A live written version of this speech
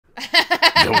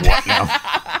what now?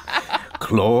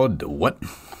 Claude what?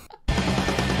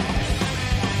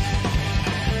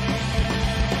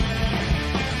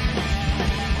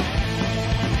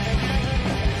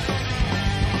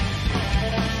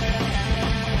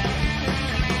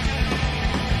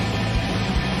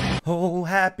 Oh,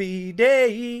 happy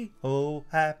day. Oh,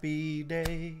 happy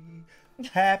day.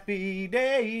 Happy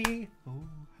day. Oh,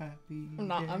 happy day.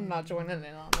 I'm not joining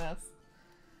in on this.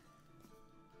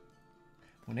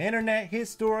 When internet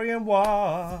historian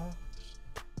washed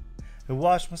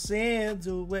my sins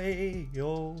away.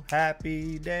 Oh,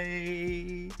 happy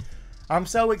day. I'm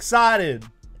so excited.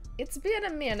 It's been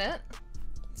a minute.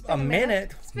 It's been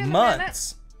months. A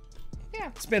minute. Yeah.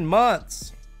 It's been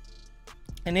months.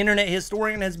 An internet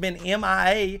historian has been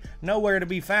MIA, nowhere to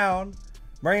be found,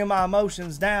 bringing my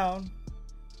emotions down.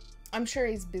 I'm sure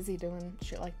he's busy doing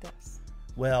shit like this.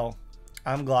 Well,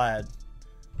 I'm glad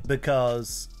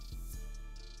because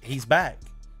he's back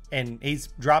and he's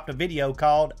dropped a video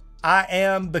called I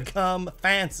Am Become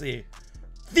Fancy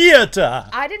Theater.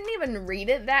 I didn't even read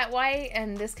it that way,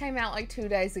 and this came out like 2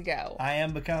 days ago. I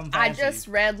Am Become Fancy. I just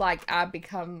read like I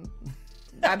became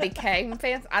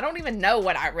fancy. I don't even know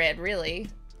what I read, really.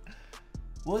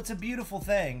 Well, it's a beautiful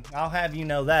thing. I'll have you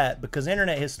know that because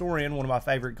Internet Historian, one of my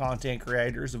favorite content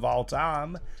creators of all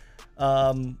time,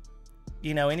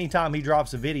 you know, anytime he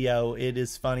drops a video, it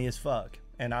is funny as fuck.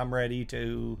 And I'm ready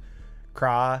to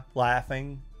cry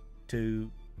laughing, to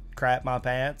crap my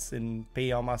pants and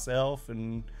pee on myself.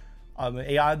 And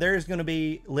there's going to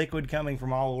be liquid coming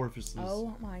from all orifices.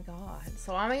 Oh my God.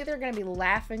 So I'm either going to be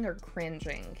laughing or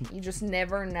cringing. You just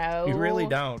never know. You really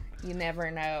don't. You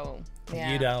never know.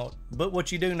 Yeah. You don't. But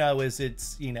what you do know is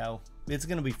it's, you know, it's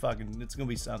going to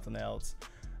be something else.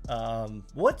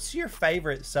 What's your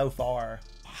favorite so far?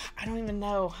 I don't even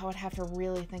know. I would have to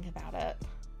really think about it.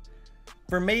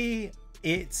 For me,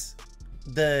 it's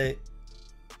the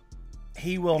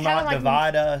He Will Not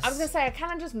Divide Us. I was going to say, I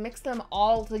kind of just mixed them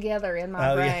all together in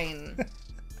my brain. Yeah.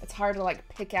 It's hard to like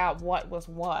pick out what was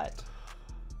what.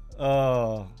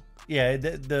 Oh, yeah.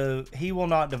 The He Will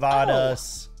Not Divide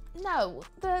Us. No,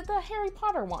 the Harry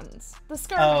Potter ones. The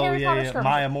Harry Potter skirmishes.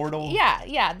 My Immortal.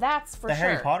 Yeah, that's for sure. The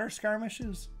Harry Potter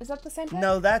skirmishes? Is that the same thing?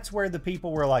 No, that's where the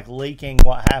people were like leaking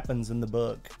what happens in the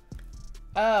book.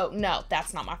 Oh, no,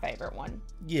 that's not my favorite one.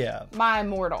 Yeah. My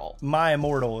Immortal. My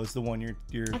Immortal is the one you're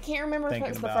I can't remember if it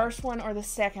was about. The first one or the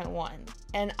second one.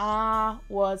 And I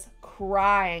was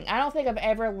crying. I don't think I've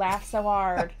ever laughed so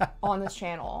hard on this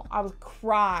channel. I was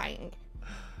crying.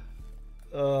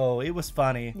 Oh, it was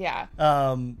funny. Yeah.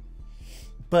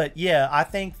 But yeah, I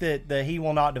think that the He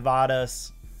Will Not Divide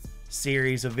Us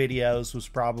series of videos was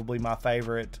probably my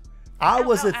favorite. I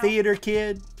was a theater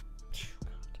kid.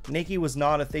 Nikki was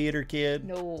not a theater kid.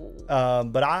 No.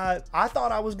 But I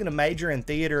thought I was going to major in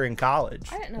theater in college.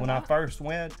 I didn't know when that. I first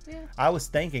went. Yeah. I was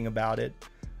thinking about it.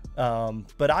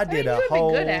 But I did a you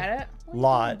whole would be good at it.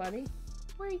 lot. Where are you going, buddy?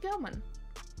 Where are you going?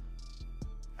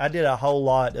 I did a whole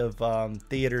lot of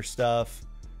theater stuff.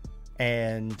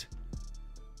 And,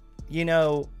 you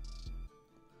know,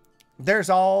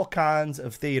 there's all kinds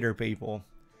of theater people.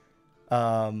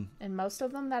 And most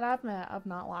of them that I've met, I've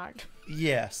not liked.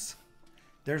 Yes.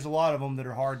 There's a lot of them that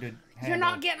are hard to handle. You're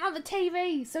not getting on the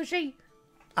TV, so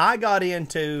I got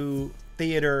into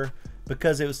theater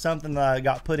because it was something that I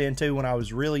got put into when I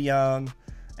was really young,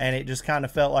 and it just kind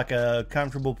of felt like a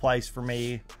comfortable place for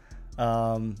me.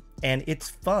 And it's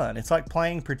fun. It's like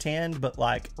playing pretend, but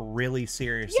like really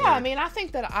seriously. Yeah, I mean, I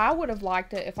think that I would have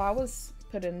liked it if I was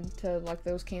put into like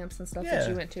those camps and stuff that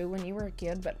you went to when you were a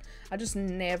kid, but I just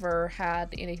never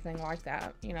had anything like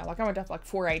that. You know, like I went to like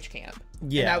 4-H camp.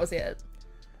 Yeah. And that was it.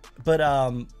 But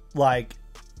like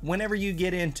whenever you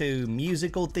get into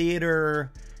musical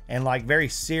theater and like very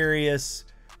serious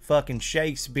fucking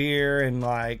Shakespeare and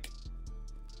like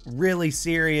really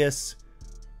serious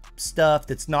stuff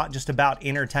that's not just about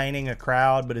entertaining a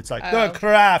crowd, but it's like the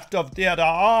craft of theater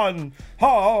on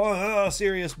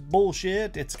serious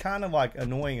bullshit, it's kind of like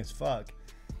annoying as fuck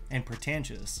and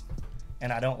pretentious,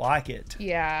 and I don't like it.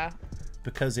 Yeah,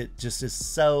 because it just is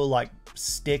so like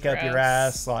stick up your Gross.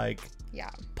 ass, like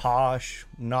posh,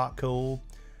 not cool.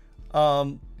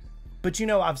 But you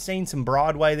know, I've seen some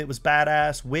Broadway that was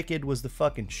badass. Wicked was the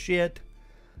fucking shit.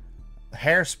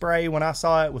 Hairspray, when I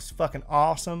saw it, was fucking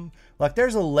awesome. Like,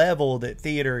 there's a level that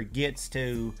theater gets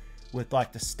to with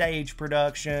like the stage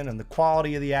production and the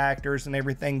quality of the actors and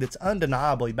everything that's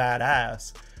undeniably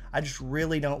badass. I just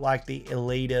really don't like the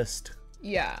elitist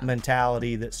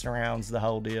mentality that surrounds the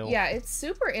whole deal. Yeah, it's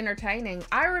super entertaining.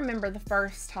 I remember the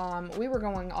first time we were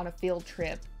going on a field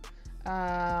trip.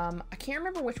 I can't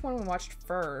remember which one we watched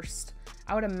first.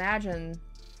 I would imagine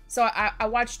So I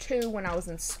watched 2 when I was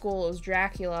in school. It was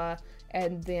Dracula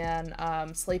and then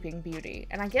Sleeping Beauty.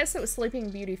 And I guess it was Sleeping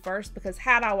Beauty first because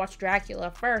had I watched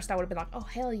Dracula first, I would have been like, oh,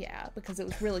 hell yeah, because it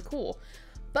was really cool.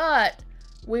 But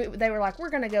they were like, we're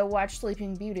going to go watch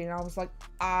Sleeping Beauty. And I was like,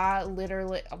 I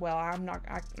literally, well, I'm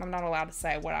not allowed to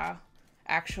say what I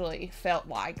actually felt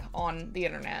like on the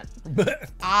internet.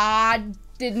 I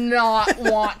did not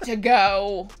want to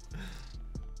go.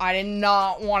 I did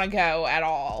not want to go at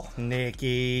all.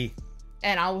 Nikki.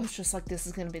 And I was just like, this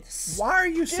is going to be the Why are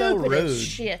you so rude?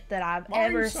 Shit that I've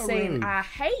ever seen. Rude? I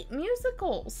hate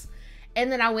musicals.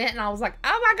 And then I went and I was like,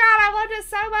 oh my God, I loved it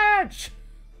so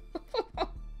much.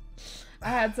 I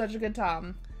had such a good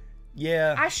time.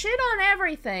 Yeah. I shit on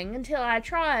everything until I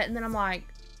try it. And then I'm like,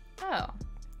 oh.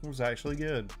 It was actually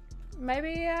good.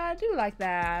 Maybe I do like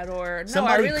that. Or no,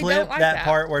 somebody I really clip don't like that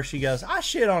part where she goes, I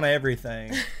shit on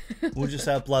everything. We'll just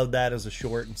upload that as a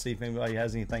short and see if anybody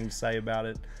has anything to say about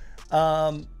it.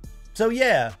 So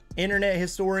yeah, internet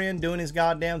historian doing his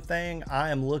goddamn thing. I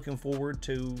am looking forward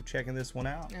to checking this one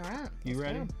out. All right. You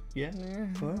ready? Go. Yeah.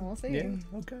 Well, we'll see. Yeah.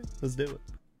 Okay. Let's do it.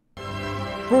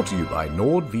 Brought to you by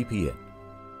NordVPN.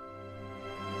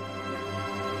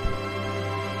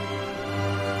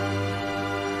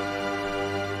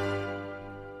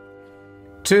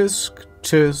 Tisk,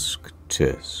 tisk,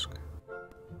 tisk.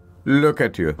 Look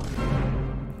at you.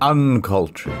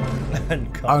 Uncultured.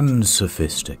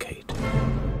 Unsophisticated.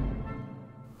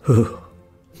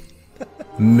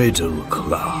 Middle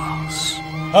class.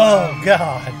 Oh,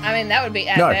 God. I mean, that would be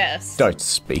at No, best. don't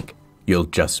speak. You'll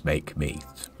just make me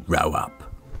throw up.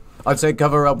 I'd say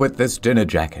cover up with this dinner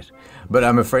jacket, but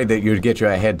I'm afraid that you'd get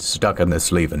your head stuck in the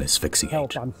sleeve and asphyxiate.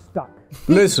 Help, I'm stuck.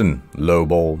 Listen,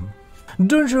 lowball.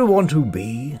 Don't you want to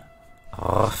be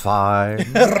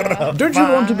refined? Don't you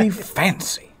want to be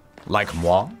fancy? Like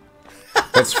moi?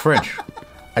 That's French.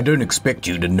 I don't expect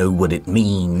you to know what it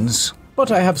means.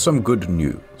 But I have some good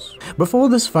news. Before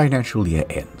this financial year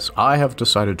ends, I have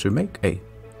decided to make a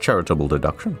charitable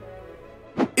deduction.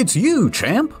 It's you,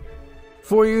 champ!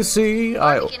 For you see, You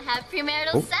can have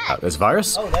premarital sex. There's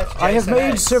virus. Oh, that's I have Jason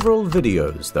made X. several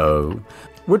videos, though,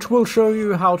 which will show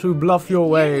you how to bluff your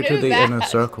way to knew the that. inner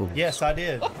circle. Yes, I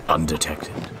did.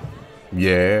 Undetected.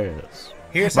 Yes.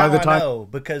 Here's By how the I time- know.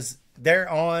 Because they're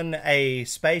on a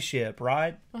spaceship,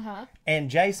 right? Uh-huh. And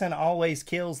Jason always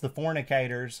kills the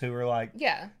fornicators who are like,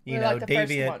 Yeah. you They're know, like the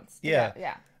first deviant. ones.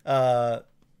 Yeah.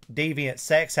 Deviant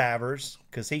sex havers,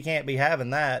 because he can't be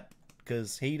having that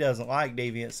because he doesn't like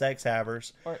deviant sex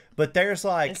havers. But there's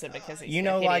like, Is it because he's you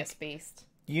know, a hideous like beast?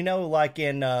 you know, like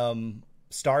in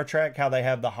Star Trek, how they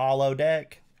have the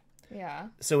holodeck. Yeah.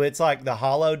 So it's like the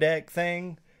holodeck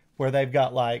thing where they've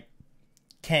got like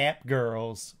camp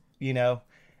girls, you know,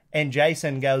 and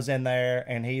Jason goes in there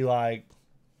and he like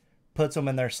puts them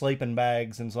in their sleeping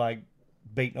bags and's like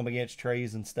beating them against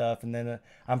trees and stuff. And then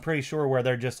I'm pretty sure where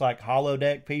they're just like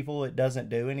holodeck people, it doesn't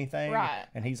do anything. Right.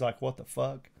 And he's like, what the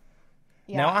fuck?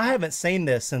 Yeah. Now, I haven't seen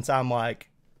this since I'm like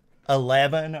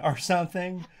 11 or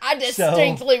something. I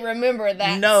distinctly remember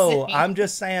that. No, scene. I'm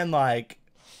just saying like,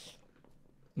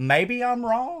 maybe I'm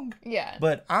wrong. Yeah.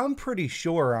 But I'm pretty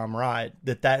sure I'm right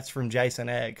that that's from Jason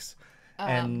X.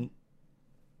 And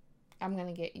I'm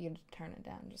gonna get you to turn it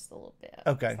down just a little bit.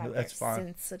 Okay, 'cause I've that's got fine.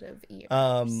 Sensitive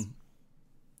ears.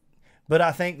 but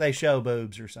I think they show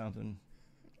boobs or something.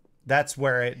 That's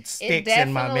where it sticks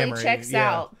in my memory. It checks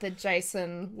Yeah. out that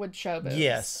Jason would show boobs.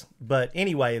 Yes, but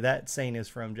anyway, that scene is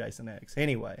from Jason X.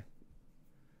 Anyway,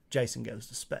 Jason goes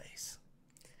to space.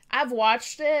 I've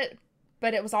watched it,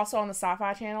 but it was also on the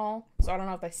Sci-Fi Channel, so I don't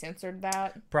know if they censored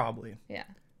that. Probably. Yeah.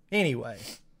 Anyway.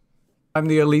 Time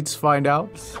the elites find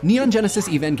out, Neon Genesis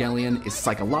Evangelion is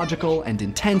psychological and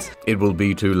intense. it will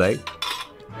be too late.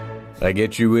 I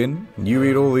get you in, you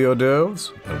eat all the hors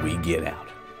d'oeuvres, and we get out.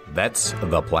 That's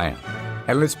the plan.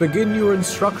 And let's begin your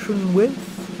instruction with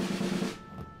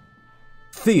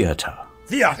theater.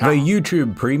 Theater. The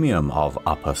YouTube premium of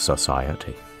upper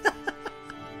society.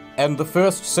 And the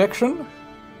first section?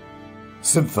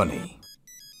 Symphony.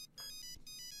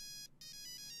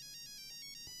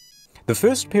 The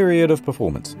first period of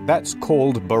performance, that's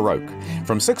called Baroque,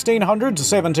 from 1600 to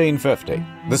 1750.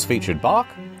 This featured Bach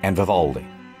and Vivaldi.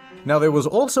 Now, there was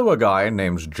also a guy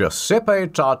named Giuseppe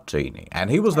Tartini, and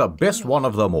he was the best one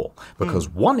of them all, because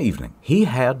one evening he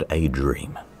had a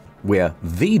dream where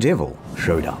the devil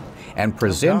showed up and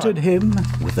presented him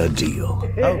with a deal.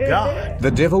 Oh, God.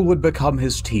 The devil would become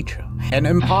his teacher and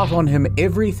impart on him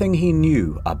everything he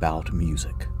knew about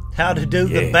music. How to do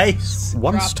the bass.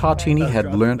 Once Tartini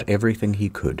had learnt everything he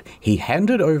could, he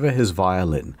handed over his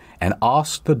violin and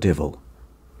asked the devil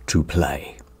to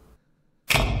play.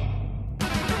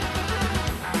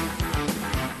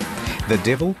 the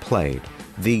devil played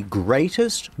the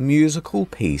greatest musical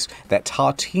piece that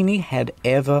Tartini had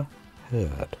ever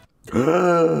heard.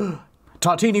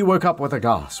 Tartini woke up with a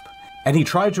gasp, and he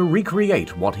tried to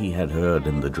recreate what he had heard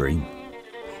in the dream.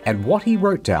 And what he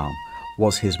wrote down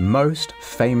was his most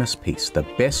famous piece, the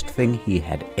best thing he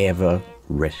had ever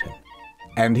written.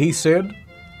 And he said,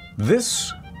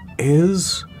 "This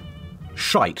is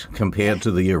shite compared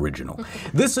to the original.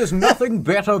 This is nothing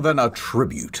better than a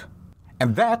tribute."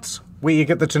 And that's where you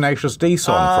get the Tenacious D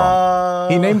song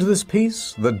from. He named this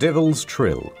piece The Devil's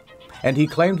Trill, and he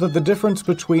claimed that the difference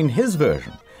between his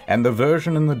version and the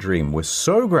version in the dream was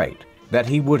so great that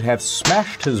he would have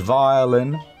smashed his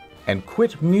violin and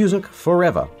quit music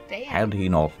forever had he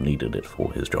not needed it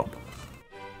for his job.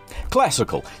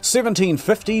 Classical,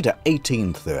 1750 to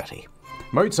 1830.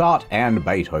 Mozart and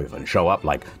Beethoven show up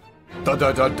like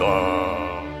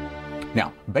da-da-da-da.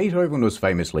 Now, Beethoven was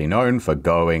famously known for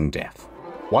going deaf.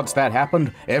 Once that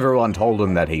happened, everyone told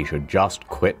him that he should just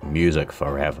quit music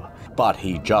forever. But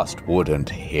he just wouldn't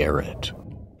hear it.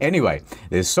 Anyway,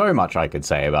 there's so much I could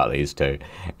say about these two.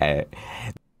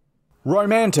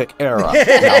 Romantic era.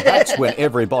 Now that's when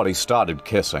everybody started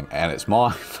kissing, and it's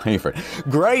my favorite.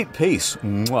 Great piece.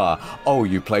 Mwah. Oh,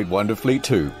 you played wonderfully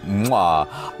too. Mwah.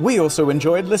 We also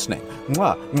enjoyed listening.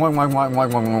 Mwah. Mwah, mwah, mwah, mwah,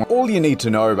 mwah. All you need to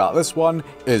know about this one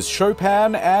is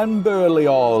Chopin and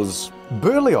Berlioz.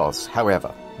 Berlioz,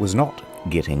 however, was not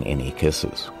getting any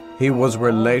kisses. He was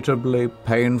relatably,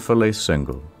 painfully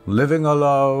single, living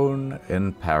alone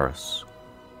in Paris,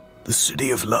 the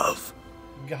city of love.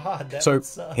 God, that so would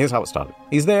suck. Here's how it started.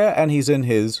 He's there and he's in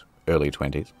his early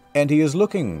 20s, and he is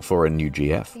looking for a new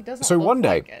GF. So one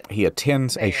day, he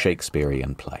attends a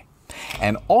Shakespearean play,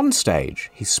 and on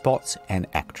stage, he spots an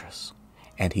actress,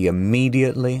 and he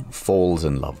immediately falls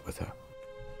in love with her.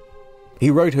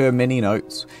 He wrote her many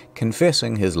notes,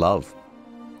 confessing his love,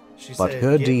 but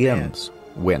her DMs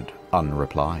went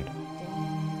unreplied.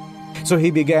 So he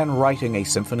began writing a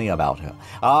symphony about her.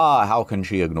 How can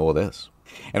she ignore this?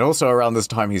 And also around this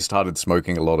time he started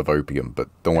smoking a lot of opium, but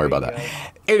don't worry about that.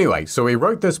 Anyway, so he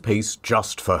wrote this piece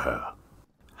just for her.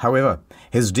 However,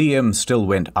 his DM still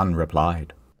went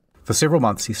unreplied. For several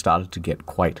months he started to get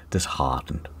quite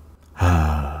disheartened.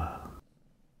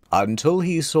 Until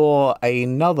he saw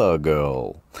another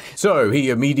girl. So he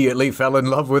immediately fell in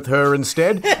love with her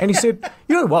instead, and he said,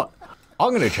 "You know what? I'm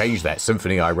going to change that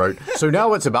symphony I wrote, so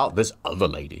now it's about this other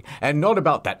lady, and not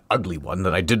about that ugly one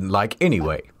that I didn't like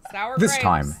anyway." This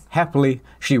time, happily,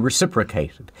 she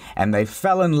reciprocated, and they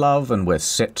fell in love and were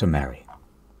set to marry.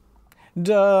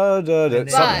 But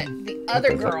the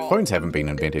other girl... Phones haven't been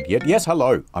invented yet. Yes,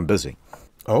 hello, I'm busy.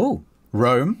 Oh,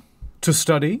 Rome? To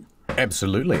study?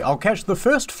 Absolutely, I'll catch the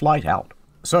first flight out.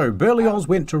 So, Berlioz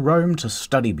went to Rome to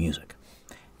study music.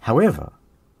 However,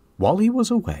 while he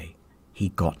was away, he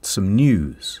got some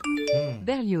news.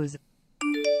 Berlioz,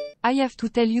 I have to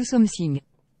tell you something.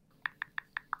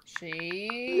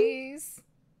 Jeez.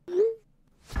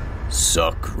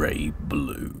 Sacre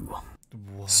bleu.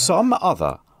 What? Some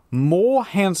other, more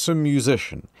handsome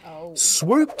musician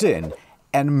swooped in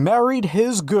and married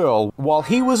his girl while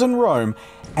he was in Rome,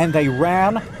 and they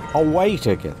ran away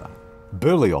together.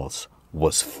 Berlioz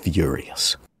was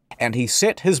furious, and he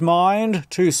set his mind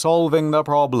to solving the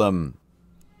problem.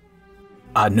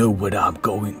 I know what I'm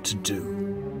going to do.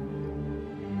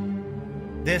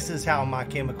 This is how My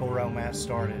Chemical Romance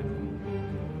started.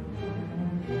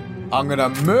 I'm gonna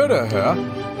murder her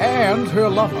and her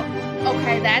lover.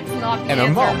 Okay, that's not the and answer.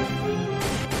 her mom.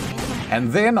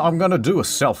 And then I'm gonna do a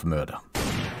self-murder.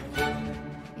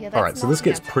 Yeah, All right, so this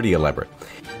gets pretty elaborate.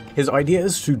 His idea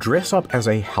is to dress up as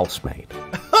a housemaid.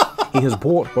 He has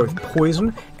bought both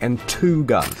poison and 2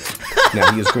 guns.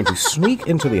 Now he is going to sneak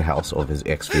into the house of his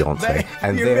ex-fiancée,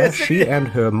 and there she and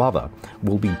her mother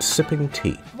will be sipping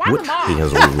tea, which he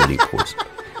has already poisoned.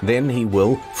 Then he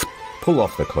will pull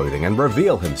off the clothing and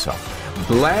reveal himself.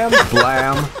 Blam,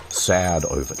 blam, sad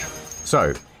overture.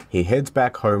 So he heads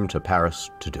back home to Paris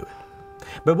to do it.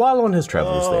 But while on his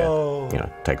travels there,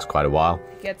 takes quite a while,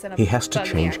 he has to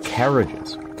change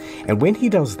carriages. And when he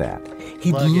does that,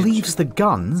 he leaves the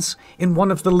guns in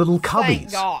one of the little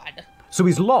cubbies. Thank God. So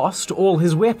he's lost all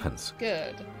his weapons.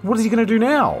 Good. What is he going to do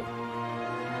now?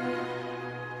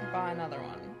 Buy another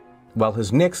one. Well,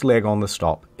 his next leg on the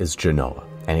stop is Genoa.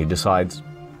 And he decides,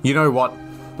 you know what?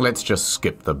 Let's just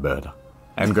skip the murder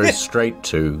and go straight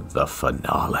to the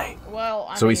finale. Well,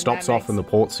 so he stops off in the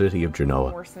port city of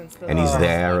Genoa, and he's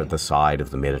there at the side of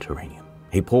the Mediterranean.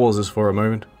 He pauses for a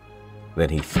moment, then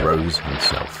he throws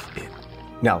himself in.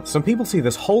 Now, some people see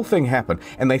this whole thing happen,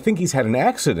 and they think he's had an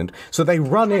accident, so they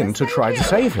run in to try to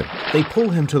save him. They pull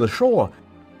him to the shore.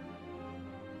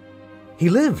 he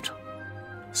lived.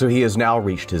 So he has now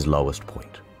reached his lowest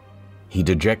point. He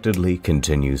dejectedly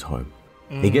continues home.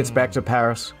 He gets back to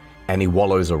Paris and he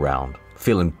wallows around,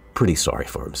 feeling pretty sorry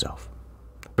for himself.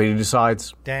 But he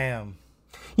decides, damn,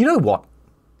 you know what?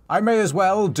 I may as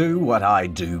well do what I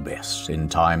do best in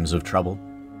times of trouble.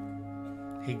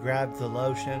 He grabbed the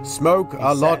lotion. Smoke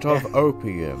a lot down. of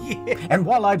opium. Yeah. And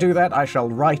while I do that, I shall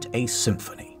write a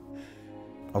symphony.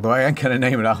 Although I ain't gonna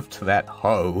name it after that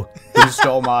hoe who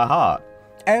stole my heart.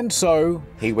 And so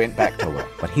he went back to work.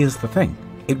 But here's the thing.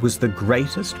 It was the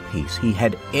greatest piece he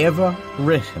had ever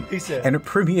written. He said, and it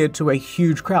premiered to a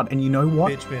huge crowd. And you know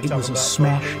what? It was a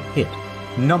smash hit.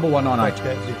 #1 on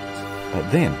iTunes.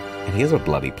 But then, and here's a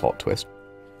bloody plot twist.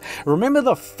 Remember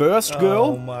the first girl?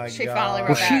 Oh my God. She finally wrote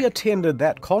Well, back. she attended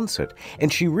that concert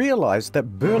and she realized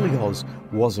that Berlioz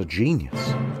was a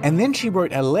genius. And then she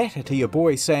wrote a letter to your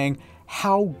boy saying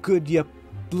how good your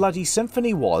bloody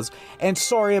symphony was, and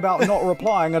sorry about not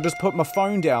replying, I just put my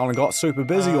phone down and got super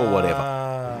busy or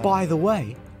whatever. By the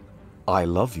way, I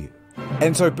love you.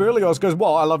 And so Berlioz goes,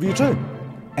 well, I love you too.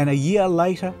 And a year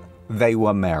later, they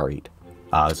were married.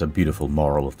 It's a beautiful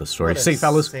moral of the story. See,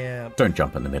 fellas, don't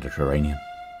jump in the Mediterranean.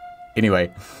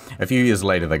 Anyway, a few years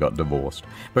later they got divorced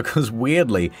because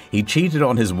weirdly he cheated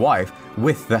on his wife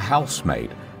with the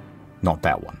housemaid. Not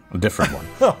that one, a different one.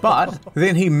 But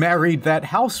then he married that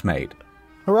housemaid.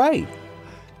 Hooray.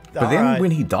 But then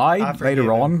when he died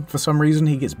later on, for some reason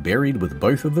he gets buried with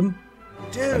both of them.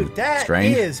 Dude, that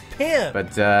strange. is pimp.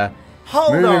 But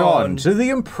moving moving on to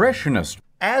the Impressionist.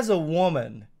 As a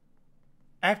woman,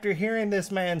 after hearing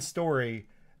this man's story,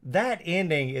 that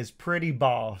ending is pretty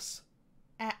boss.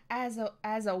 As a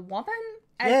woman?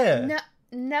 Yeah.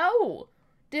 No.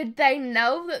 Did they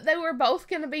know that they were both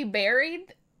going to be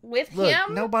buried with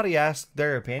him? Nobody asked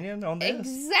their opinion on this.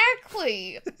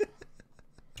 Exactly.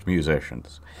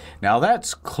 Musicians. Now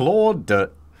that's Claude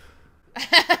de...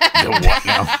 The what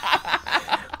now?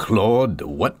 Claude de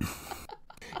what?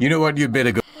 You know what, you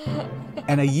better go...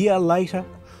 And a year later,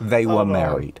 they were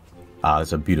married.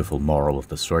 It's a beautiful moral of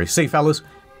the story. See, fellas,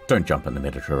 don't jump in the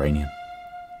Mediterranean.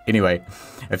 Anyway,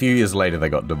 a few years later they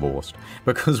got divorced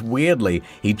because weirdly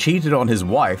he cheated on his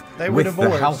wife with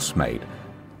the housemaid.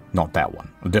 Not that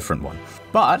one, a different one.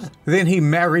 But then he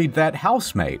married that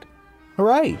housemaid.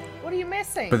 Hooray. What are you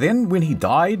missing? But then when he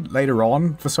died later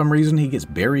on, for some reason he gets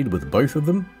buried with both of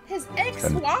them. His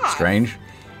ex-wife. Strange.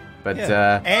 But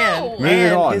and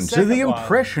moving on his to the second wife.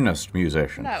 Impressionist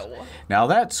musicians. No. Now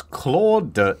that's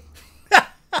Claude de...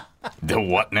 The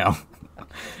what now?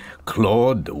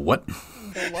 Claude de what?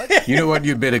 What? You know what?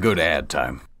 You better go to ad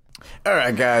time. All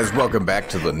right, guys, welcome back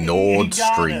to the Nord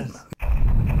Stream.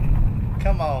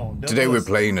 Come on. Today we're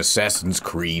playing Assassin's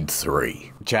Creed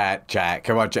 3. Chat,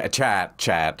 come on, chat.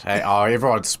 Hey,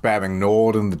 everyone's spamming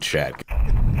Nord in the chat.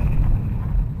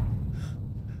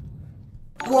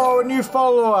 Whoa, a new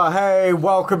follower. Hey,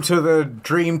 welcome to the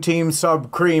Dream Team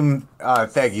Sub Cream.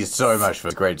 Thank you so much for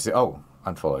the great... Oh,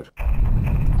 unfollowed.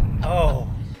 Oh.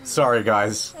 Sorry,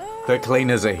 guys. The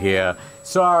cleaners are here.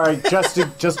 Sorry,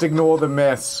 just ignore the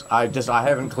mess. I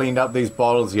haven't cleaned up these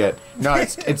bottles yet. No,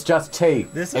 it's just tea.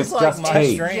 This is it's like just my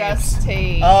tea. stream. Just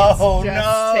tea. Oh,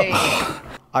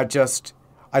 It's just tea.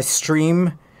 I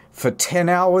stream for 10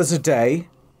 hours a day,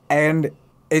 and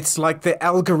it's like the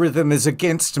algorithm is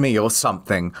against me or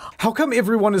something. How come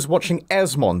everyone is watching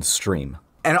Asmon's stream,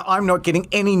 and I'm not getting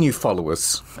any new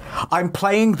followers? I'm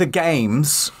playing the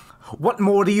games. What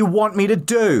more do you want me to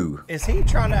do? Is he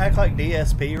trying to act like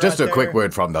DSP right Just a there? quick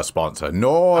word from the sponsor.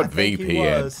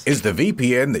 NordVPN is the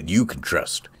VPN that you can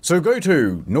trust. So go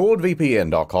to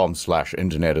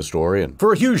nordvpn.com/internethistorian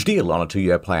for a huge deal on a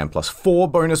 2-year plan plus 4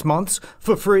 bonus months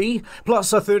for free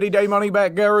plus a 30-day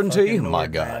money-back guarantee. Fucking My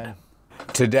Nord, God. man.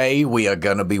 Today we are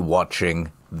going to be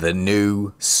watching the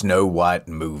new Snow White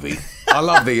movie. I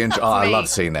love the intro. I love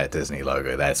seeing that Disney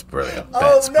logo. That's brilliant.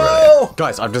 That's brilliant.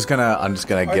 Guys, I'm just gonna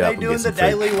get up and get some food.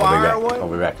 Daily Wire one? I'll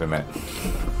be back in a minute.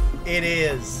 It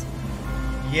is.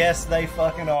 Yes, they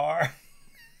fucking are.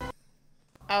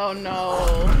 Oh no.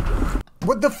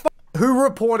 What the f***? Who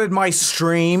reported my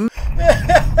stream?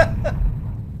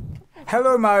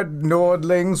 Hello, my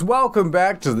Nordlings. Welcome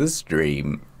back to the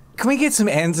stream. Can we get some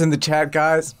ends in the chat,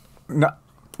 guys? No.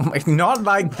 Not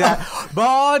like that.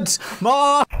 Mods!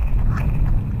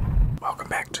 Welcome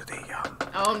back to the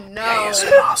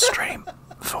ASMR stream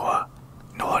for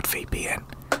NordVPN.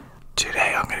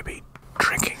 Today I'm going to be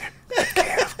drinking a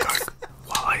can of Coke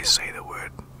while I say the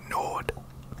word Nord.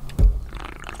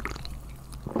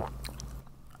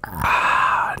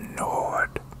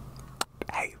 Nord.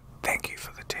 Hey, thank you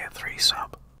for the tier 3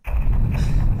 sub.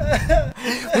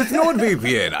 With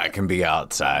NordVPN, I can be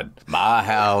outside my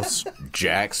house,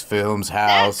 Jack's Film's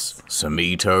house,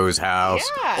 Samito's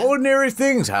house, Ordinary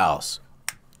Things' house.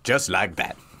 Just like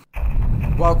that.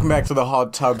 Welcome back to the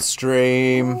hot tub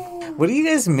stream. What do you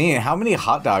guys mean? How many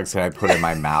hot dogs can I put in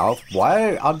my mouth?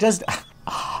 What? I'll just...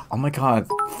 Oh my god,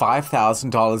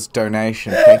 $5,000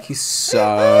 donation. Thank you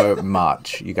so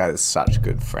much. You guys are such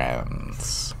good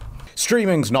friends.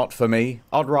 Streaming's not for me.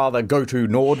 I'd rather go to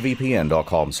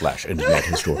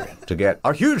nordvpn.com/internethistorian to get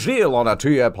a huge deal on a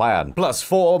 2-year plan, plus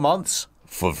 4 months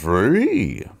for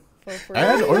free.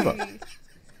 And over.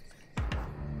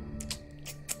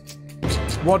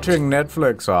 Watching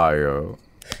Netflix, are you?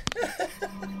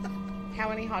 How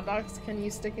many hot dogs can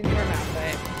you stick in your mouth,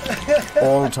 babe?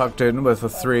 All tucked in with a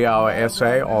 3-hour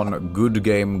essay on Good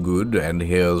Game Good, and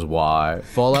here's why.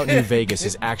 Fallout New Vegas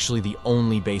is actually the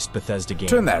only based Bethesda game.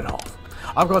 Turn that off.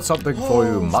 I've got something for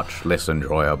you much less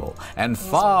enjoyable and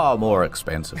far more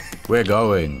expensive. We're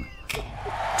going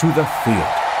to the theater.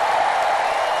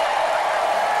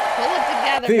 Pull it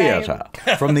together, Theater,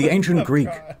 babe. from the ancient Greek,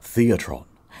 theatron,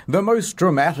 the most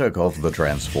dramatic of the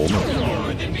Transformers.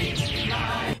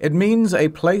 It means a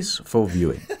place for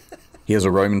viewing. Here's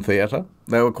a Roman theater.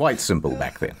 They were quite simple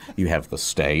back then. You have the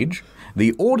stage,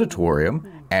 the auditorium,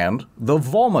 and the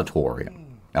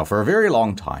vomitorium. Now, for a very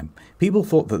long time, people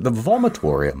thought that the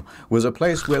vomitorium was a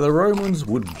place where the Romans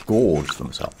would gorge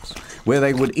themselves, where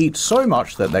they would eat so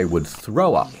much that they would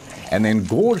throw up, and then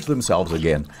gorge themselves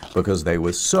again because they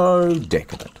were so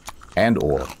decadent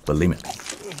and/or bulimic.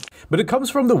 But it comes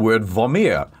from the word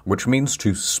vomere, which means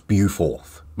to spew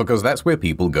forth, because that's where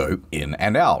people go in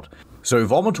and out. So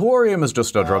vomitorium is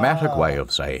just a dramatic way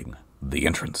of saying the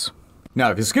entrance.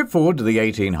 Now, if you skip forward to the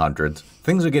 1800s,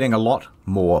 things are getting a lot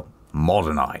more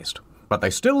modernized, but they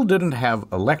still didn't have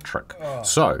electric.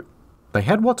 So they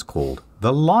had what's called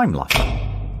the limelight.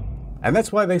 And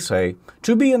that's why they say,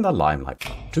 to be in the limelight,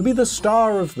 to be the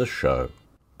star of the show.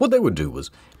 What they would do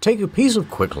was take a piece of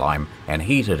quicklime and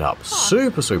heat it up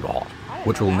super hot,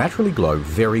 which will naturally glow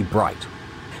very bright.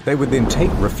 They would then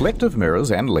take reflective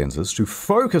mirrors and lenses to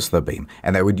focus the beam,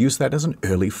 and they would use that as an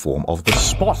early form of the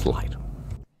spotlight.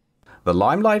 The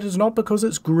limelight is not because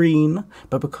it's green,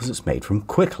 but because it's made from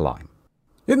quicklime.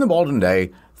 In the modern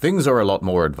day, things are a lot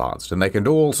more advanced, and they can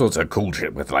do all sorts of cool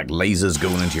shit with like lasers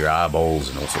going into your eyeballs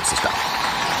and all sorts of stuff.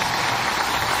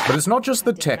 But it's not just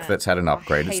the tech that's had an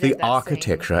upgrade, it's the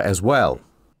architecture as well.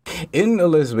 In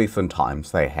Elizabethan times,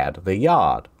 they had the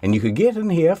yard, and you could get in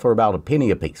here for about a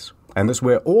penny apiece. And this is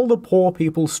where all the poor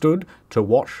people stood to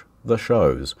watch the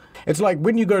shows. It's like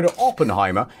when you go to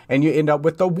Oppenheimer and you end up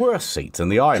with the worst seats in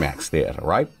the IMAX theater,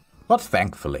 right? But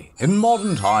thankfully, in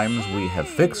modern times, we have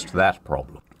fixed that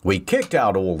problem. We kicked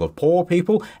out all the poor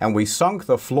people and we sunk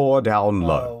the floor down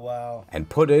low and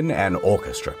put in an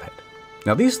orchestra pit.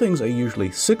 Now, these things are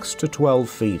usually 6 to 12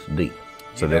 feet deep,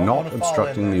 so they're not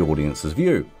obstructing the audience's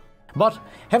view. But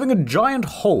having a giant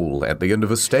hole at the end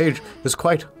of a stage is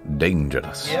quite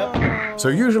dangerous. So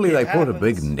usually they put a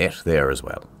big net there as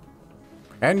well.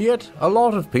 And yet, a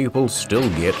lot of people still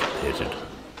get pitted.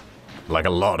 Like a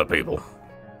lot of people.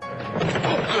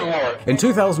 In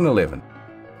 2011,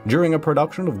 during a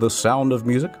production of The Sound of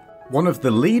Music, one of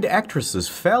the lead actresses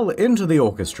fell into the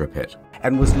orchestra pit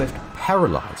and was left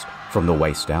paralyzed from the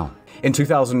waist down. In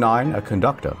 2009, a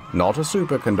conductor, not a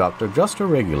superconductor, just a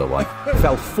regular one,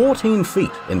 fell 14 feet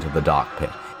into the dark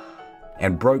pit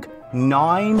and broke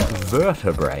 9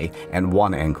 vertebrae and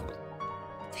 1 ankle.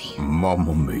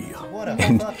 Mamma mia.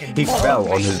 And he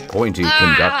fell on his pointy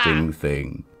conducting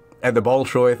thing. At the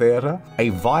Bolshoi Theatre, a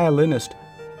violinist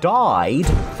died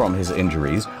from his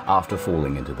injuries after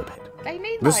falling into the pit.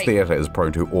 This theatre is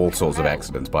prone to all sorts of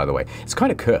accidents, by the way. It's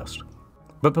kind of cursed.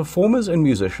 But performers and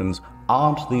musicians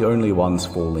aren't the only ones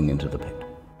falling into the pit.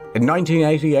 In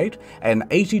 1988, an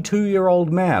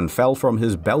 82-year-old man fell from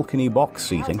his balcony box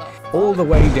seating all the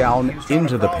way down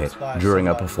into the pit during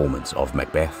a performance of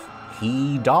Macbeth.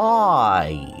 He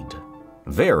died.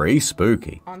 Very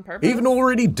spooky. On purpose? Even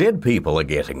already dead people are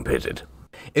getting pitted.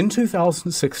 In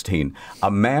 2016,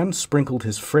 a man sprinkled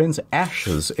his friend's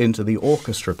ashes into the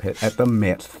orchestra pit at the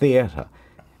Met Theatre.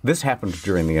 This happened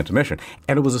during the intermission,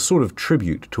 and it was a sort of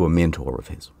tribute to a mentor of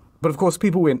his. But of course,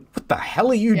 people went, "What the hell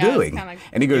are you doing?"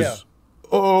 And he goes,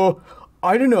 "Oh,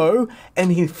 I don't know."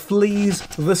 And he flees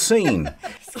the scene.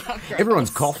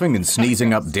 Everyone's coughing and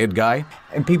sneezing up dead guy,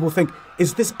 and people think,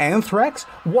 "Is this anthrax?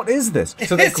 What is this?"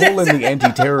 So they call in the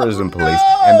anti-terrorism police,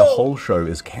 and the whole show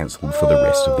is cancelled for the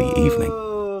rest of the evening.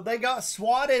 They got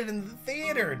swatted in the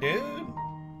theater, dude.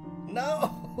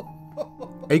 No.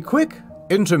 A quick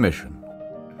intermission.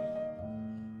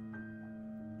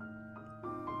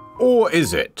 Or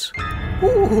is it?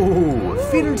 Ooh,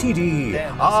 fiddle-tee-dee.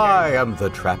 I am the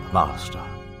trap master.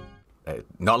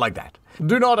 Not like that.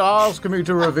 Do not ask me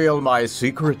to reveal my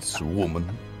secrets, woman.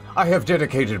 I have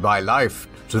dedicated my life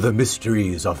to the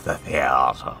mysteries of the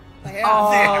theater.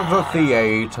 The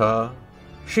theater.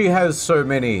 She has so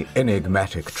many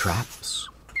enigmatic traps.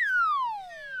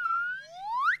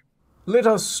 Let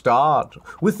us start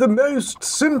with the most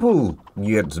simple,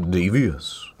 yet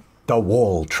devious. The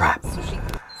wall trap.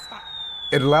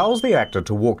 It allows the actor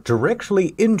to walk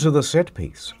directly into the set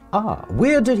piece.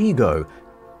 Where did he go?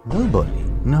 Nobody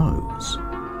knows.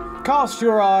 Cast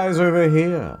your eyes over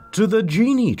here to the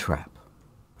genie trap.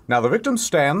 Now the victim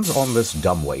stands on this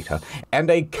dumbwaiter, and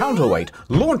a counterweight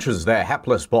launches their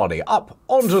hapless body up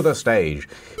onto the stage.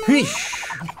 Wheesh!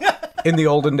 In the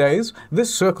olden days,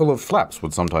 this circle of flaps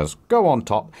would sometimes go on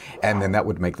top, and then that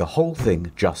would make the whole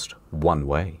thing just one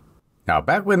way. Now,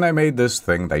 back when they made this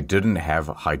thing, they didn't have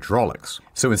hydraulics.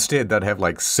 So instead, they'd have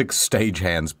like 6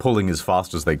 stagehands pulling as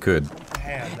fast as they could.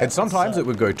 And sometimes it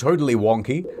would go totally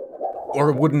wonky, or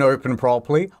it wouldn't open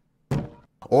properly,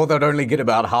 or they'd only get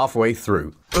about halfway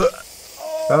through.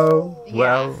 Oh,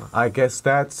 well, I guess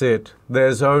that's it.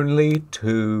 There's only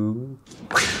 2.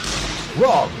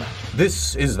 Wrong!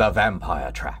 This is the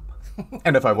vampire trap.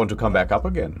 And if I want to come back up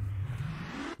again,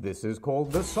 this is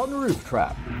called the sunroof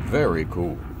trap. Very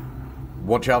cool.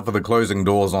 Watch out for the closing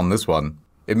doors on this one.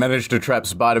 It managed to trap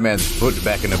Spider-Man's foot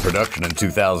back into production in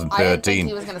 2013. I didn't think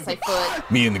he was going to say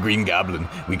foot. Me and the Green Goblin,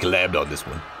 we collabed on this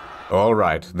one. All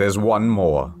right, there's one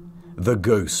more. The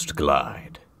ghost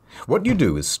glide. What you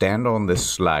do is stand on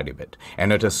this slidey bit,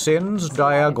 and it ascends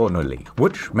diagonally,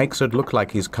 which makes it look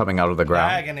like he's coming out of the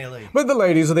ground. Diagonally. But the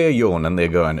ladies are there yawning, they're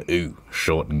going, ooh,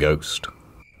 short ghost.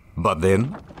 But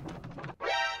then,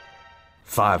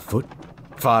 5 foot,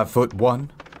 5 foot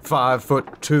 1, 5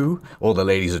 foot 2. All the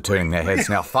ladies are turning their heads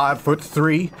now. 5 foot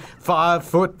 3, 5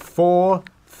 foot 4,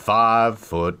 5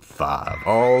 foot 5.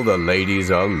 All the ladies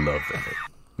are loving it.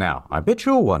 Now, I bet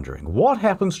you're wondering, what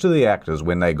happens to the actors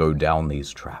when they go down these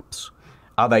traps?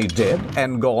 Are they dead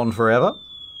and gone forever?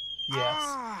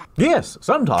 Yes. Yes,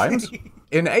 sometimes.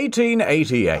 In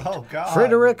 1888,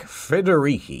 Frederick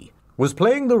Federici was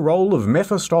playing the role of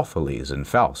Mephistopheles in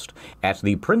Faust at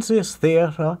the Princess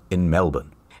Theatre in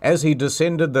Melbourne. As he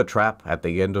descended the trap at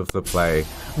the end of the play,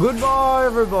 goodbye,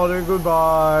 everybody,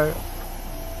 goodbye.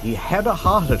 He had a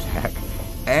heart attack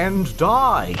and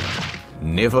died.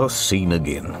 Never seen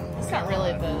again. It's not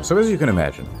really the... So as you can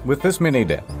imagine, with this many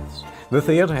deaths, the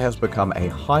theatre has become a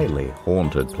highly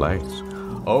haunted place.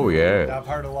 Oh yeah. I've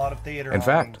heard a lot of theatre. In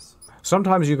fact,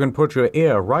 sometimes you can put your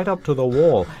ear right up to the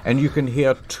wall and you can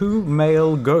hear 2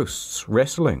 male ghosts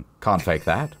wrestling. Can't fake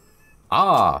that.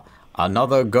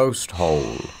 Another ghost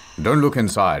hole. Don't look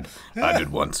inside. I did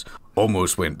once.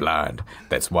 Almost went blind.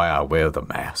 That's why I wear the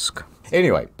mask.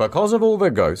 Anyway, because of all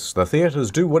the ghosts, the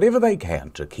theatres do whatever they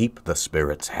can to keep the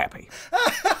spirits happy.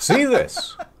 See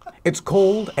this? It's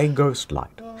called a ghost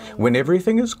light. When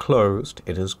everything is closed,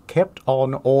 it is kept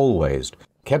on always.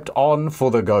 Kept on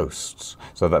for the ghosts,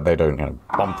 so that they don't,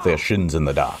 bump their shins in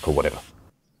the dark or whatever.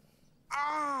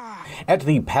 At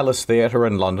the Palace Theatre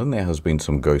in London, there has been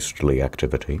some ghostly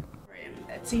activity.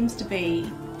 It seems to be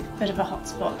a bit of a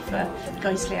hotspot for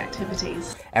ghostly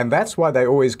activities. And that's why they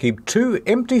always keep 2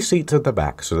 empty seats at the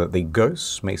back, so that the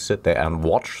ghosts may sit there and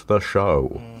watch the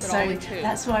show. So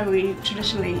that's why we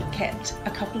traditionally kept a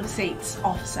couple of seats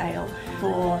off sale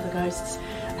for the ghosts.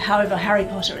 However, Harry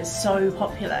Potter is so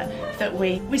popular that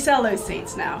we sell those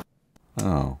seats now.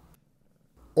 Oh.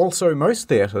 Also, most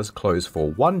theatres close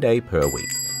for 1 day per week.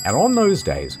 And on those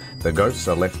days, the ghosts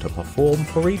are left to perform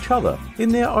for each other in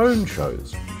their own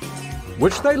shows.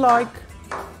 Which they like,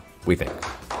 we think.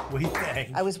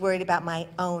 I was worried about my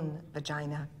own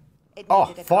vagina.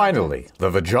 Finally,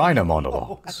 the vagina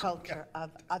monologues. A culture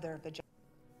of other vaginas.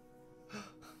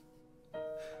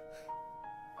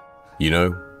 You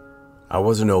know, I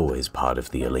wasn't always part of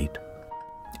the elite.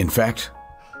 In fact,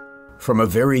 from a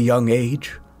very young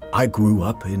age, I grew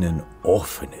up in an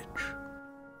orphanage.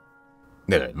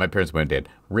 No, my parents weren't dead.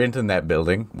 Rent in that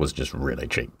building was just really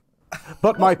cheap.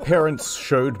 But my parents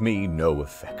showed me no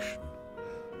affection.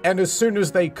 And as soon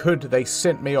as they could, they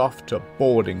sent me off to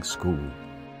boarding school.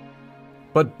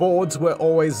 But boards were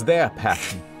always their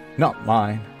passion, not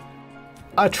mine.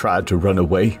 I tried to run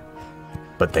away,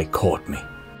 but they caught me.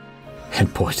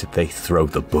 And boy, did they throw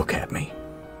the book at me.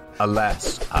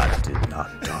 Alas, I did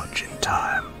not dodge in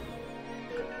time.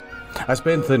 I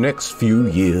spent the next few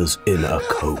years in a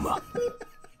coma.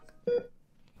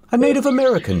 A Native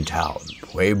American town,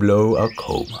 Pueblo,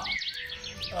 Acoma.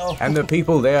 And the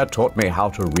people there taught me how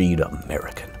to read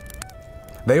American.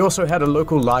 They also had a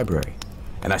local library,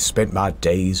 and I spent my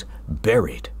days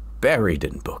buried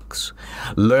in books,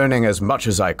 learning as much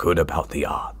as I could about the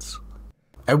arts.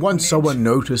 And once someone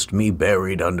noticed me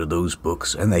buried under those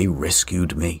books and they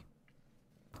rescued me,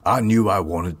 I knew I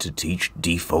wanted to teach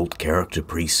default character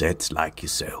presets like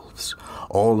yourselves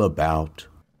all about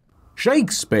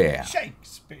Shakespeare.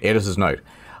 Editor's note.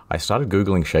 I started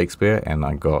Googling Shakespeare and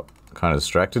I got kind of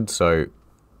distracted, so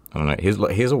I don't know. Here's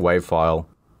a WAV file.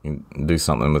 You can do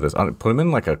something with this. Put him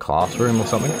in like a classroom or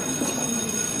something.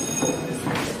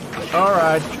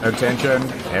 Alright, attention,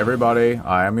 everybody.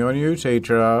 I am your new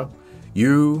teacher.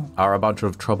 You are a bunch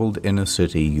of troubled inner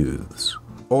city youths.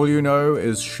 All you know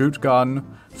is shoot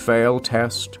gun, fail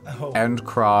test, and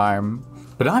crime.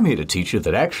 But I'm here to teach you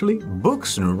that actually,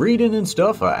 books and reading and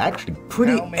stuff are actually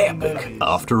pretty epic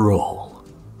after all.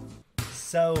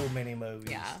 So many movies.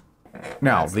 Yeah.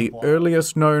 Now, the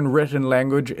earliest known written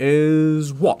language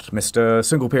is what, Mr.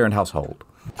 Single Parent Household?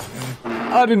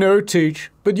 I don't know, Teach,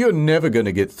 but you're never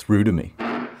gonna get through to me.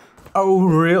 Oh,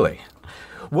 really?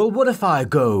 Well, what if I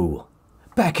go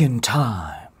back in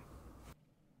time?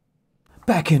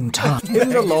 Back in time. In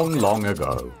the long, long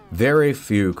ago, very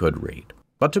few could read.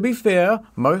 But to be fair,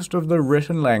 most of the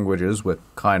written languages were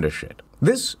kinda shit.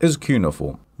 This is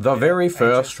cuneiform, the very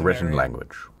first written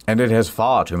language, and it has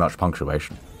far too much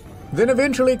punctuation. Then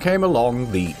eventually came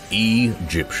along the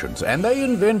Egyptians, and they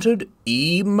invented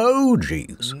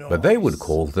emojis, but they would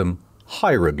call them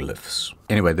hieroglyphs.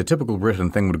 Anyway, the typical written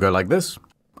thing would go like this.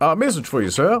 Message for you,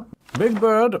 sir. Big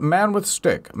bird, man with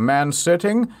stick, man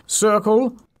sitting,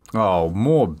 circle. Oh,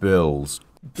 more bills.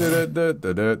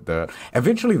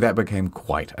 Eventually that became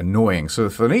quite annoying, so the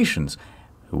Phoenicians,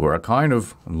 who were a kind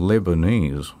of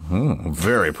Lebanese,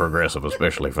 very progressive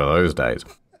especially for those days,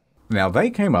 now they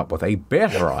came up with a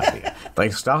better idea. They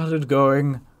started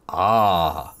going,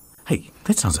 hey,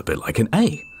 that sounds a bit like an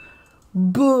A.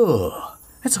 Buh,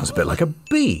 that sounds a bit like a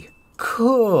B.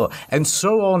 Kuh, and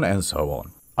so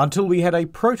on, until we had a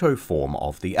proto-form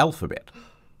of the alphabet.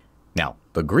 Now,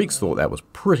 the Greeks thought that was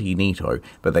pretty neato,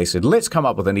 but they said, let's come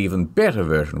up with an even better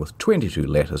version with 22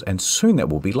 letters, and soon that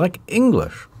will be like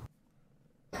English.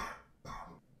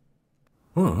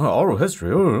 Oral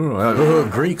history.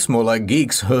 Greeks more like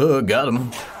geeks. Got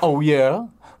 'em. Oh, yeah?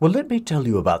 Well, let me tell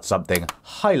you about something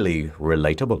highly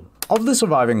relatable. Of the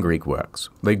surviving Greek works,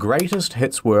 the greatest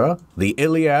hits were the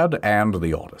Iliad and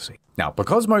the Odyssey. Now,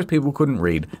 because most people couldn't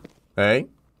read,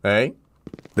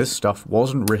 this stuff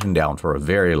wasn't written down for a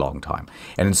very long time,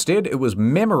 and instead it was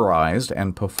memorized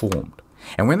and performed.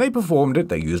 And when they performed it,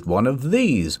 they used one of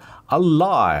these, a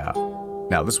lyre.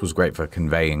 Now, this was great for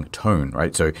conveying tone,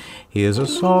 right? So, here's a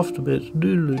soft bit,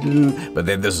 doo-doo-doo, but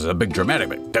then this is a big dramatic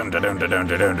bit.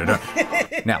 Dun-dun-dun-dun-dun-dun-dun.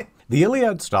 Now, the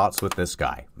Iliad starts with this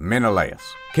guy,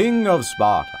 Menelaus, king of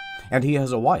Sparta, and he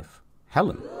has a wife,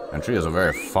 Helen, and she is a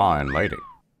very fine lady.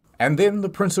 And then the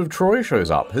Prince of Troy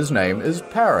shows up. His name is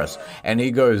Paris, and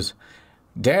he goes,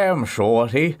 damn,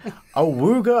 shorty,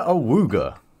 awooga,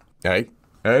 awooga. Hey,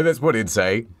 that's what he'd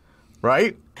say,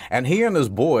 right? And he and his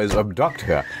boys abduct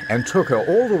her and took her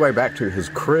all the way back to his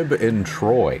crib in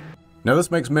Troy. Now this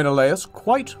makes Menelaus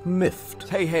quite miffed.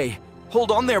 Hey,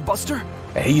 hold on there, Buster.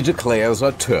 He declares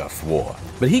a turf war,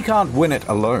 but he can't win it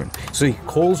alone, so he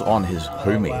calls on his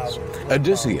homies.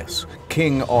 Odysseus,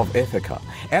 king of Ithaca,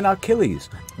 and Achilles,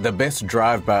 the best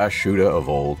drive-by shooter of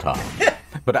all time.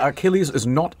 But Achilles is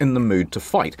not in the mood to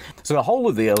fight, so the whole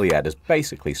of the Iliad is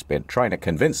basically spent trying to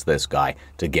convince this guy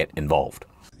to get involved.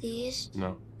 Please?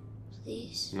 No.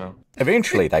 Please? No.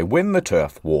 Eventually, they win the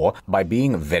turf war by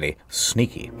being very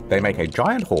sneaky. They make a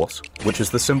giant horse, which is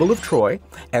the symbol of Troy,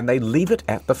 and they leave it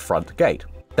at the front gate.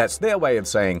 That's their way of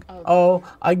saying, oh,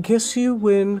 I guess you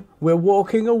win. We're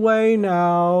walking away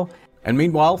now. And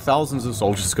meanwhile, thousands of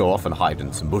soldiers go off and hide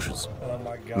in some bushes. Oh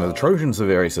my God. Now, the Trojans are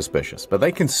very suspicious, but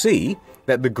they can see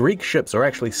that the Greek ships are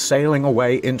actually sailing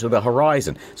away into the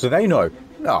horizon. So they know,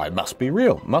 oh, it must be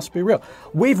real, must be real.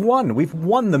 We've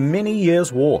won the many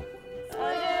years' war.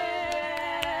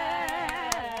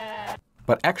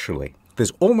 But actually,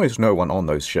 there's almost no one on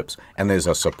those ships, and there's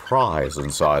a surprise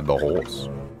inside the horse.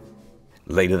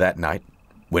 Later that night,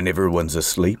 when everyone's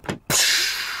asleep,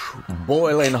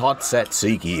 boiling hot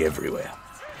tzatziki everywhere.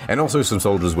 And also some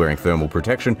soldiers wearing thermal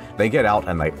protection. They get out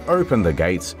and they open the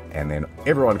gates, and then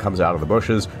everyone comes out of the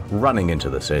bushes, running into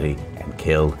the city, and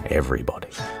kill everybody.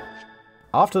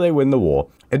 After they win the war,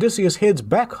 Odysseus heads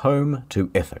back home to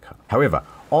Ithaca. However,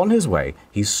 on his way,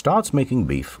 he starts making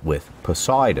beef with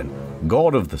Poseidon,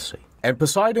 god of the sea. And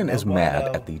Poseidon is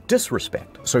mad at the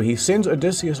disrespect, so he sends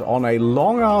Odysseus on a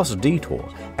long-ass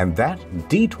detour, and that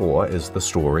detour is the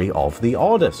story of the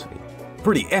Odyssey.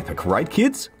 Pretty epic, right,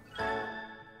 kids?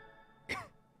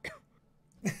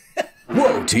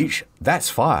 Teach, that's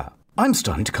fire. I'm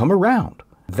starting to come around.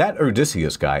 That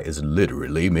Odysseus guy is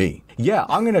literally me. Yeah,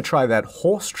 I'm going to try that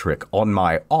horse trick on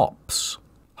my ops.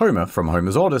 Homer, from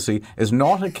Homer's Odyssey, is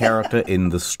not a character in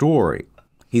the story.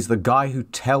 He's the guy who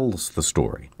tells the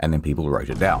story, and then people wrote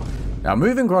it down. Now,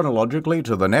 moving chronologically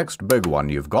to the next big one,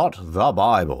 you've got the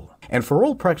Bible. And for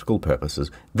all practical purposes,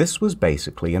 this was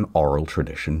basically an oral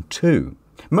tradition too.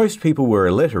 Most people were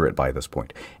illiterate by this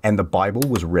point, and the Bible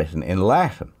was written in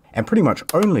Latin, and pretty much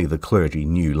only the clergy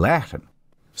knew Latin.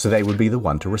 So they would be the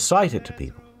one to recite it to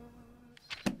people.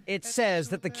 It says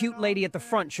that the cute lady at the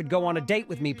front should go on a date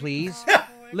with me, please.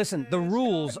 Listen, the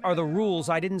rules are the rules.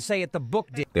 I didn't say it, the book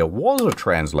did. There was a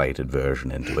translated version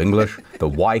into English, the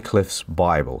Wycliffe's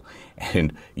Bible,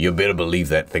 and you better believe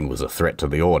that thing was a threat to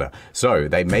the order. So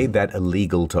they made that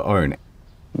illegal to own.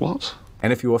 What?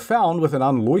 And if you were found with an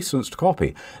unlicensed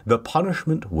copy, the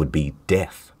punishment would be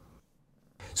death.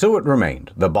 So it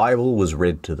remained. The Bible was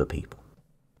read to the people.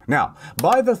 Now,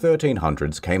 by the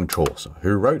 1300s came Chaucer,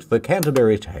 who wrote the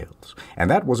Canterbury Tales, and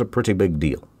that was a pretty big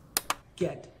deal.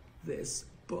 Get this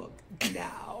book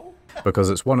now. Because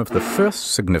it's one of the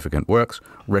first significant works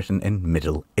written in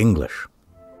Middle English.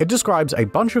 It describes a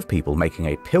bunch of people making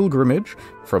a pilgrimage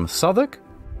from Southwark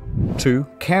to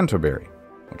Canterbury,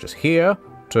 which is here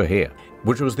to here,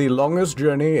 which was the longest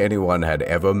journey anyone had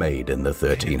ever made in the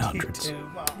 1300s.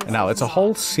 Now, it's a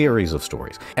whole series of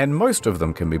stories, and most of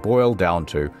them can be boiled down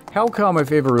to, how come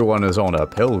if everyone is on a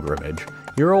pilgrimage,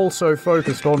 you're all so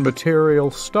focused on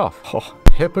material stuff? Oh,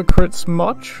 hypocrites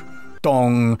much?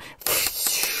 Dong.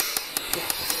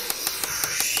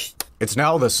 It's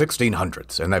now the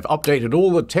 1600s, and they've updated all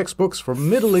the textbooks from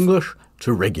Middle English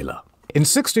to regular. In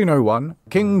 1601,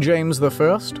 King James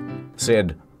I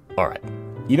said, all right,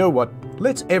 you know what?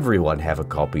 Let's everyone have a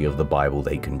copy of the Bible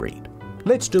they can read.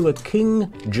 Let's do a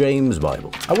King James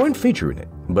Bible. I won't feature in it,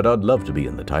 but I'd love to be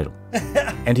in the title.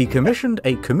 And he commissioned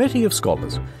a committee of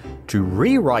scholars to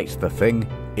rewrite the thing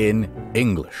in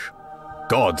English,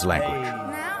 God's language.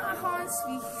 Now I can't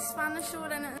speak Spanish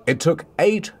or anything. It took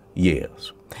 8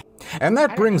 years. And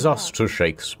that brings us to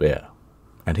Shakespeare.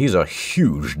 And he's a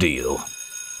huge deal.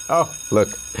 Oh, look,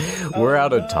 we're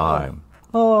out of time.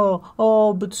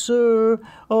 But sir,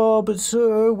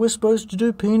 we're supposed to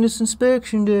do penis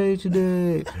inspection day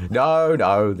today.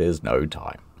 No, there's no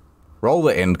time. Roll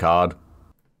the end card.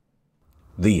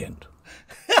 The end.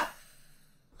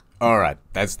 Alright,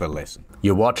 that's the lesson.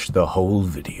 You watched the whole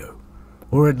video.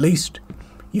 Or at least,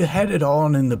 you had it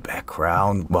on in the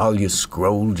background while you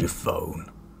scrolled your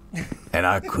phone. And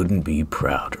I couldn't be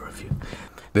prouder of you.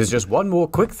 There's just one more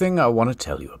quick thing I want to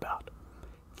tell you about.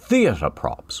 Theater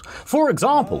props. For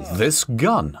example, this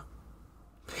gun.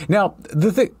 Now, the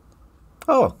thing...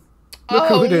 Oh, look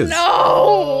who it is.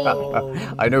 No!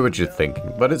 I know what you're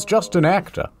thinking, but it's just an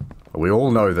actor. We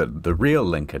all know that the real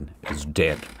Lincoln is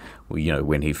dead. You know,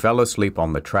 when he fell asleep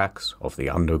on the tracks of the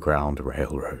Underground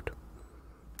Railroad.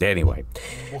 Anyway.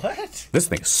 What? This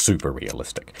thing is super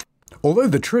realistic. Although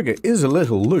the trigger is a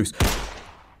little loose.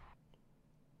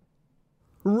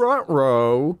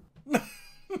 Ruh-roh.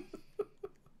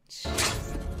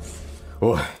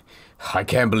 Oh, I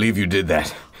can't believe you did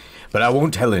that, but I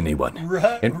won't tell anyone.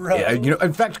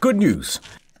 In fact, good news.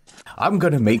 I'm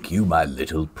gonna make you my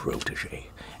little protege,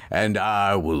 and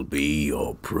I will be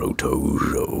your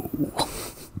protojo.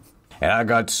 And I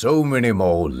got so many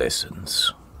more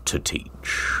lessons to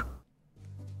teach.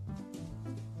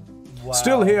 Wow.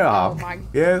 Still here, huh? Oh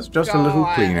yes, just a little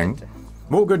cleaning.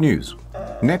 More good news.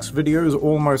 Next video is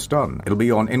almost done. It'll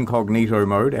be on incognito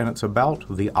mode, and it's about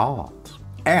the arts.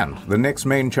 And the next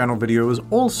main channel video is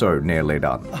also nearly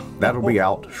done. That'll be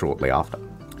out shortly after.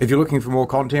 If you're looking for more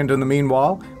content in the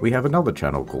meanwhile, we have another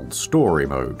channel called Story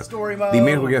Mode. Story Mode. The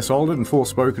Metal Gear Solid and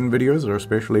Forspoken videos are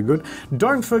especially good.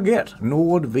 Don't forget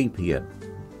NordVPN.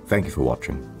 Thank you for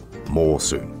watching. More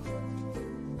soon.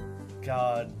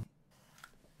 God.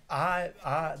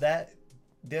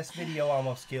 This video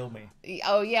almost killed me.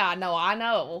 Oh yeah, no, I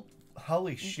know.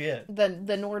 Holy shit. The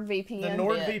NordVPN. The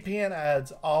NordVPN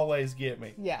ads always get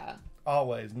me. Yeah.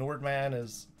 Always. Nordman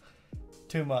is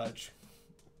too much.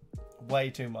 Way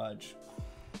too much.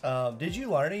 Did you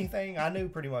learn anything? I knew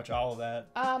pretty much all of that.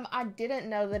 I didn't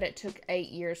know that it took 8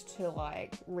 years to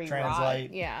like rewrite.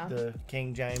 Translate yeah. the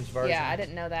King James version. Yeah, I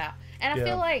didn't know that. And I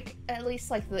feel like at least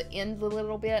like the end a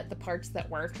little bit, the parts that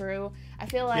were true, I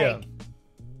feel like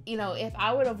you know, if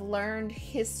I would have learned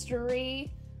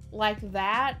history like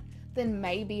that, then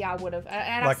maybe I would have.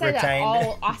 And like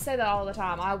I say that all the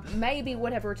time. I maybe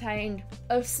would have retained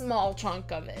a small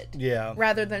chunk of it. Yeah.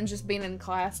 Rather than just being in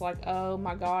class like, oh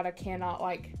my god, I can't.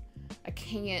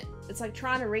 It's like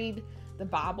trying to read the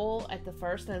Bible at the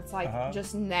first, and it's like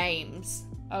just names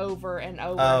over and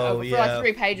over and over for like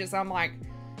 3 pages. I'm like,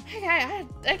 hey,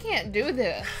 I can't do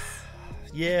this.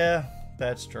 Yeah,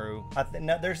 that's true.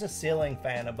 No, there's a ceiling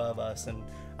fan above us, and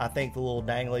I think the little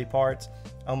dangly parts.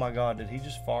 Oh my God, did he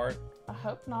just fart? I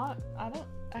hope not.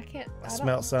 I can't. I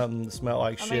smelled something that smelled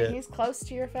like shit. I mean, he's close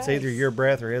to your face. It's either your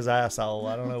breath or his asshole.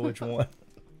 I don't know which one.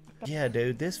 Yeah,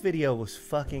 dude, this video was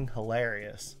fucking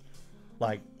hilarious.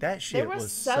 Like, that shit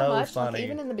was so much, funny. Like,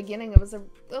 even in the beginning, it was a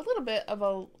little bit of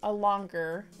a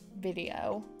longer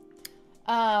video.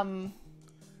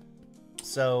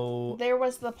 So there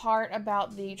was the part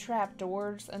about the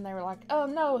trapdoors, and they were like, "Oh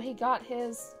no, he got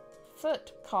his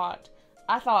foot caught."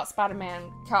 I thought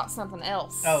Spider-Man caught something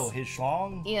else. Oh, his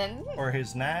schlong? In or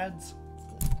his nads?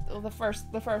 The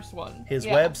first one. His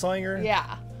web slinger?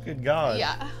 Yeah. Good God.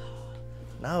 Yeah.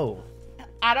 No.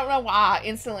 I don't know why I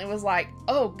instantly was like,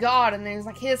 oh God, and then he was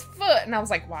like, his foot, and I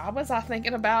was like, why was I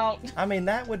thinking about? I mean,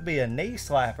 that would be a knee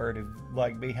slapper to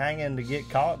like be hanging to get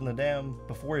caught in the damn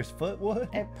before his foot would.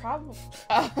 It probably.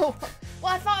 Oh,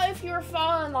 well, I thought if you were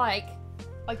falling like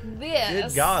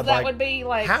this, good God, that would be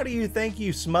like. How do you think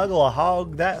you smuggle a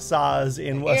hog that size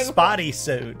in a Spotty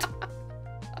suit?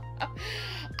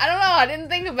 I don't know. I didn't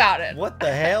think about it. What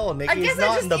the hell, Nikki? He's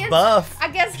not in the buff. I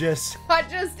just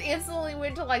instantly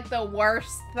went to like the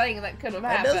worst thing that could have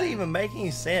happened. That doesn't even make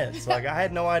any sense. Like, I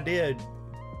had no idea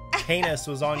penis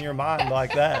was on your mind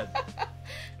like that.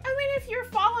 I mean, if you're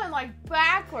falling like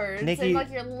backwards, Nikki, and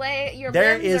like your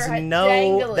there limbs is are no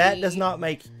dangly. That does not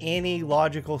make any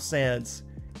logical sense.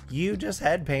 You just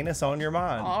had penis on your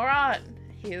mind. All right,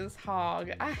 his hog.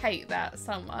 I hate that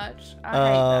so much. I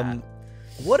hate that.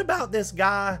 What about this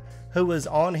guy who was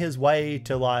on his way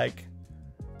to like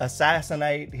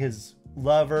assassinate his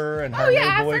lover and her new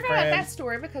boyfriend? I forgot that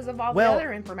story because of all the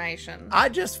other information. I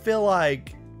just feel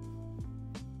like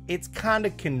it's kind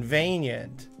of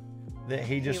convenient that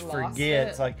he just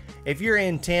forgets. Like, if you're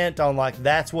intent on like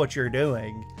that's what you're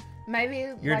doing,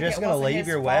 maybe you're like just gonna leave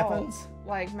your weapons.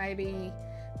 Like maybe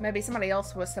somebody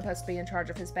else was supposed to be in charge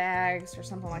of his bags or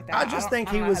something like that. I just think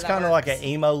he was kind of like an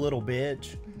emo little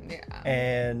bitch. Yeah.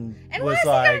 And was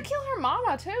like, he gonna kill her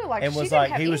mama too? Like, and she was didn't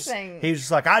like, have he anything. was just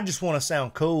like, I just want to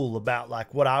sound cool about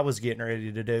like what I was getting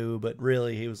ready to do, but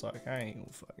really he was like, I ain't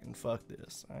gonna fucking fuck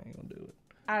this. I ain't gonna do it.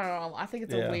 I don't know. I think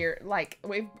it's a weird, like,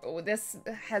 this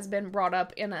has been brought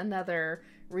up in another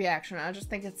reaction. I just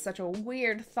think it's such a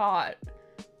weird thought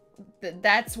that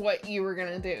that's what you were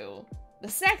gonna do. The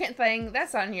second thing,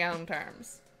 that's on your own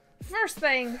terms. First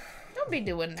thing, don't be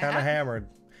doing that. Kind of hammered.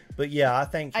 But yeah, I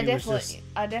think I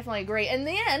definitely agree. And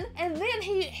then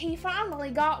he finally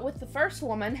got with the first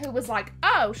woman who was like,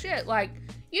 oh shit, like,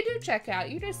 you do check out,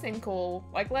 you do seem cool,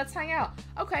 like, let's hang out.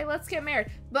 Okay, let's get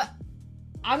married. But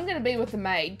I'm gonna be with the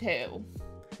maid too.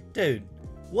 Dude,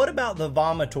 what about the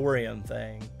vomitorium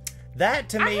thing? That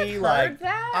to me, like,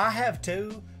 I have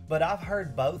too, but I've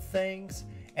heard both things.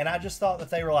 And I just thought that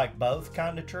they were like both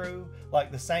kind of true.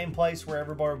 Like the same place where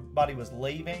everybody was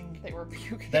leaving. They were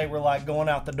puking. They were like going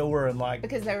out the door and like.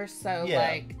 Because they were so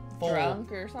like drunk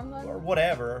or something. Or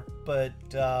whatever. But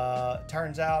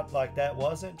turns out like that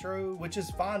wasn't true, which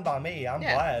is fine by me. I'm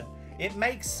glad. It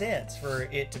makes sense for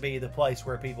it to be the place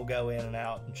where people go in and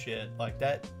out and shit. Like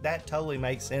that totally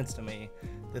makes sense to me.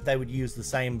 That they would use the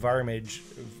same verbiage.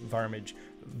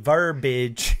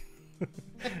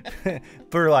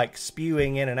 For like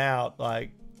spewing in and out like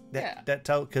that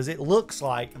because it looks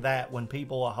like that when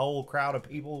a whole crowd of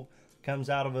people comes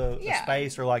out of a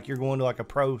space, or like you're going to like a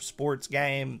pro sports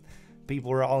game,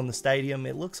 people are all in the stadium,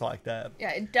 it looks like that.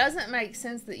 Yeah, it doesn't make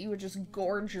sense that you would just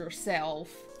gorge yourself.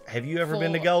 Have you ever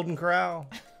been to Golden Corral?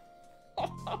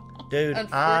 Dude,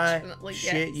 I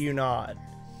shit you not,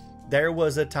 there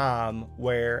was a time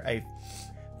where a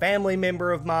family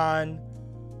member of mine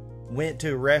went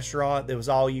to a restaurant that was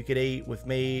all you could eat with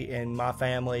me and my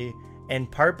family,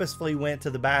 and purposefully went to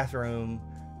the bathroom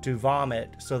to vomit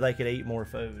so they could eat more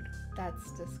food.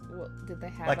 That's just what did they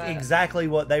have? Like exactly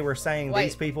what they were saying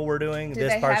these people were doing.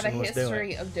 This person was doing. Did they have a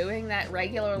history of doing that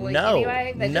regularly? No,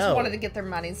 anyway, they just wanted to get their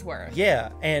money's worth. Yeah,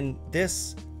 and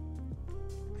this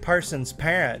person's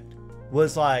parent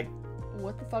was like,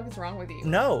 "What the fuck is wrong with you?"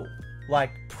 No,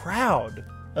 like proud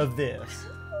of this.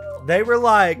 They were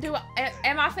like,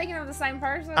 am I thinking of the same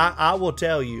person? I will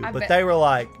tell you, but they were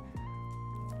like,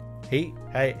 he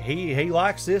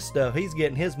likes this stuff. He's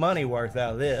getting his money worth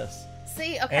out of this.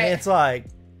 See, okay, and it's like,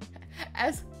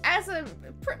 as a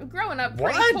growing up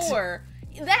pretty poor,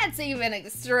 that's even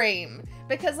extreme,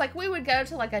 because like we would go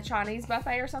to like a Chinese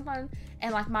buffet or something,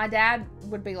 and like my dad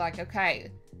would be like, okay,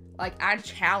 Like, I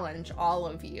challenge all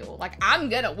of you. Like, I'm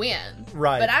gonna win.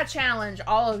 Right. But I challenge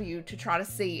all of you to try to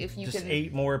see if you just can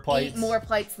eat more plates. Eat more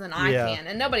plates than I can.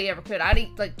 And nobody ever could. I'd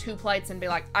eat like 2 plates and be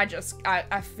like, I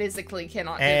physically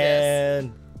cannot do this.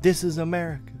 And this is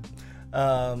America.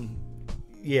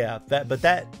 Yeah,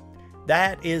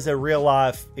 that is a real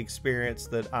life experience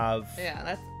that I've.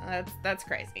 Yeah, that's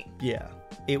crazy. Yeah,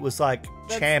 it was like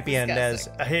championed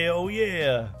disgusting. as hell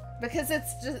yeah. Because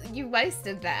it's just, you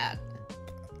wasted that.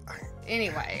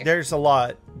 Anyway, there's a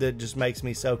lot that just makes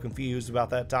me so confused about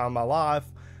that time in my life.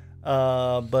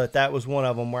 But that was one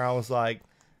of them where I was like,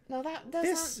 no, that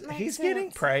doesn't make he's sense.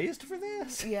 getting praised for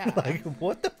this. Yeah. Like,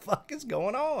 what the fuck is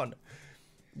going on?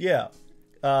 Yeah.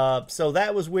 So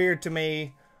that was weird to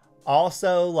me.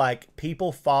 Also, like,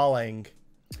 people falling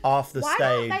off the stage.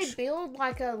 Why don't they build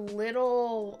like a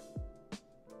little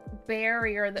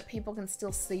barrier that people can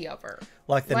still see over?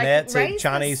 Like the nets at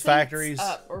Chinese factories?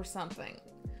 Up or something.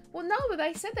 Well, no, but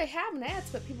they said they have nets,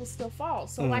 but people still fall.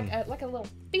 So like a little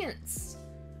fence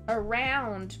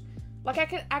around. Like,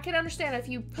 I could understand if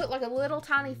you put like a little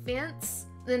tiny fence,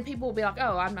 then people will be like,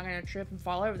 oh, I'm not going to trip and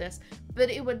fall over this. But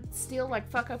it would still like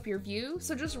fuck up your view.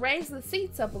 So just raise the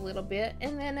seats up a little bit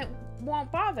and then it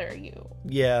won't bother you.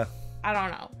 Yeah. I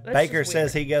don't know. That's Baker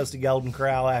says he goes to Golden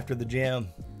Corral after the gym.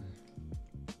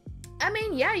 I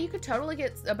mean, yeah, you could totally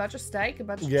get a bunch of steak, a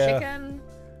bunch of chicken.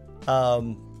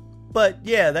 But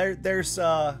yeah, there's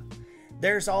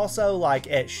also like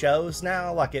at shows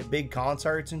now, like at big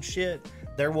concerts and shit,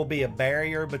 there will be a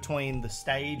barrier between the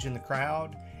stage and the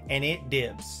crowd, and it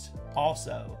dips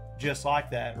also, just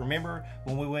like that. Remember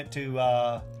when we went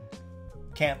to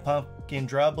Camp Pumpkin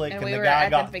Drublick and the guy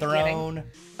got thrown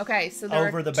so there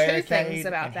over the two barricade things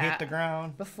about and that. hit the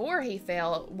ground? Before he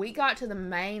fell, we got to the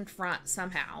main front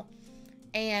somehow,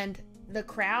 and the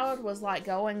crowd was like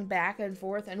going back and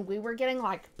forth, and we were getting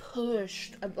like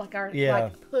pushed,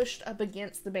 like pushed up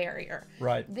against the barrier.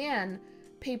 Right. Then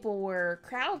people were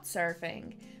crowd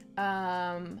surfing.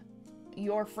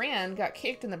 Your friend got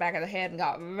kicked in the back of the head and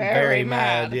got very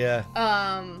mad. Yeah.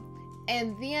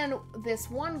 And then this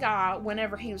one guy,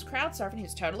 whenever he was crowd surfing, he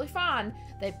was totally fine.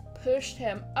 They pushed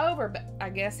him over, but I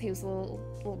guess he was a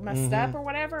little messed up or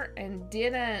whatever, and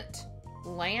didn't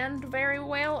land very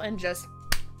well, and just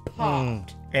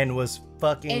popped and was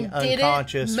fucking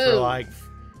unconscious for like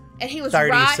and he was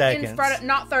 30 right seconds. in front of,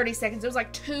 not 30 seconds, it was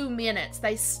like 2 minutes.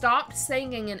 They stopped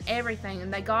singing and everything,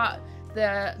 and they got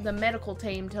the medical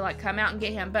team to like come out and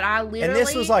get him. But I literally, and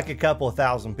this was like a couple of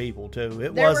thousand people too.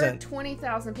 There wasn't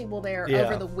 20,000 people there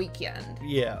over the weekend.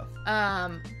 Yeah.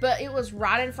 But it was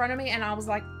right in front of me, and I was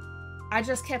like, I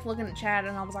just kept looking at Chad,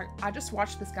 and I was like, I just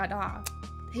watched this guy die.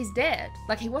 He's dead.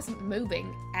 Like, he wasn't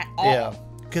moving at all. Yeah.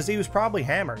 Because he was probably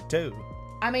hammered too.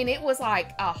 I mean, it was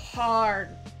like a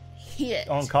hard hit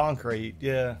on concrete.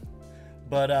 Yeah.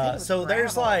 But so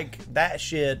there's like that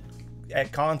shit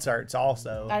at concerts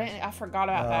also. I forgot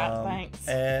about that.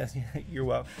 Thanks. You're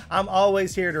welcome. I'm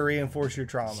always here to reinforce your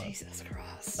trauma. Jesus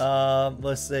Christ.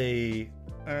 Let's see.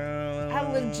 I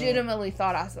legitimately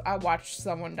thought I watched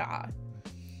someone die.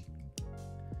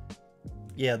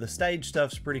 Yeah, the stage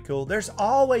stuff's pretty cool. There's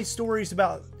always stories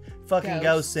about fucking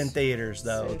ghosts in theaters,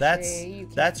 though.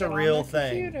 Sushi, that's a real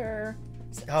thing. Computer.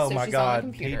 Oh Sushi's my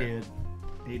God, he did.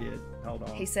 Hold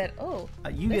on. He said, "Oh,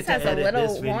 you this get to has a edit little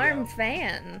this video. warm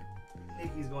fan."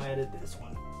 Nikki's gonna edit this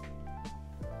one.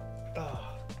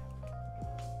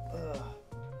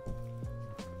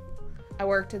 I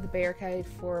worked at the bear cave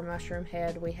for Mushroom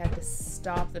Head. We had to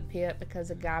stop the pit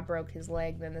because a guy broke his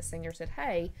leg. Then the singer said,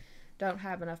 "Hey, don't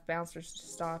have enough bouncers to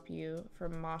stop you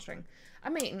from moshing." I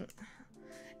mean,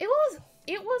 it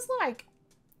was like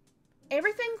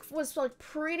everything was like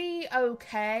pretty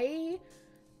okay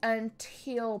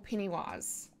until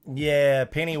Pennywise. Yeah,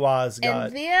 Pennywise got.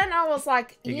 And then I was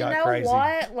like, you know crazy.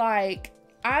 what? Like,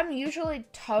 I'm usually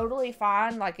totally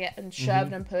fine, like getting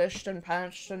shoved and pushed and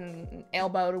punched and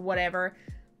elbowed or whatever,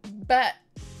 but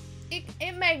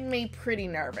it made me pretty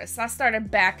nervous. I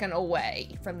started backing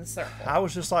away from the circle. I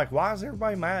was just like, why is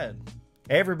everybody mad?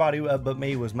 Everybody but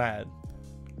me was mad.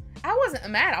 I wasn't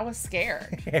mad. I was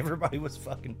scared. Everybody was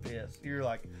fucking pissed. You're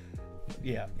like,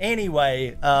 yeah.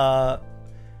 Anyway,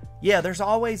 yeah, there's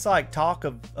always like talk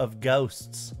of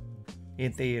ghosts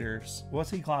in theaters.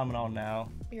 What's he climbing on now?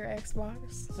 Your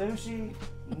Xbox. Sushi?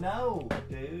 No,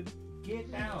 dude.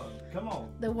 Get down. Come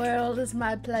on. The world is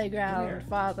my playground,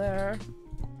 Father.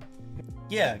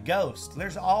 Yeah, ghosts.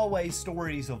 There's always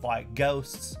stories of like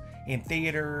ghosts in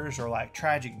theaters or like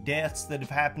tragic deaths that have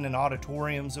happened in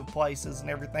auditoriums of places and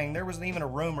everything. There was even a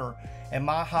rumor in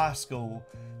my high school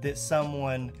that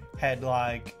someone had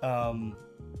like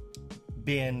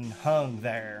been hung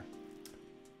there.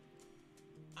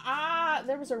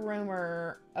 there was a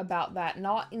rumor about that,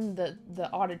 not in the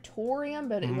auditorium,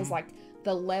 but it was like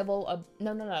the level of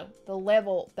the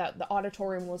level that the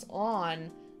auditorium was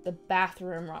on, the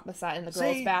bathroom right beside in the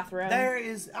girls' bathroom. There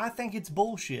is, I think it's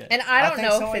bullshit, and I don't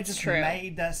know if it's just true.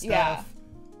 Made that stuff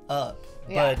up.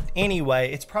 But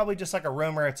anyway, it's probably just like a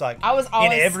rumor. It's like, I was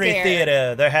always in every scared.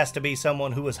 theater there has to be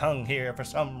someone who was hung here for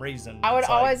some reason. I would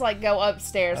always like go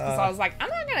upstairs because I was like, I'm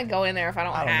not gonna go in there if I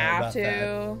don't have to.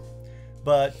 That.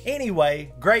 But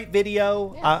anyway, great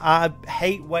video. I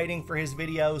hate waiting for his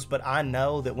videos, but I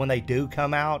know that when they do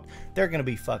come out, they're gonna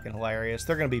be fucking hilarious.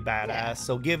 They're gonna be badass.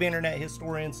 So give Internet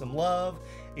Historian some love.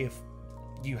 If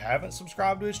you haven't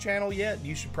subscribed to his channel yet,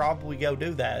 you should probably go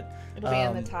do that. It'll be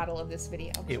in the title of this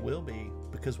video. It will be,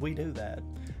 because we do that.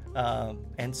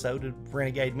 And so did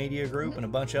Renegade Media Group and a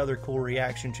bunch of other cool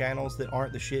reaction channels that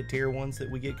aren't the shit tier ones that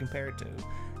we get compared to.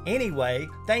 Anyway,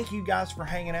 thank you guys for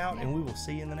hanging out, and we will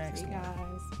see you in the next one.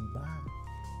 Guys. Bye.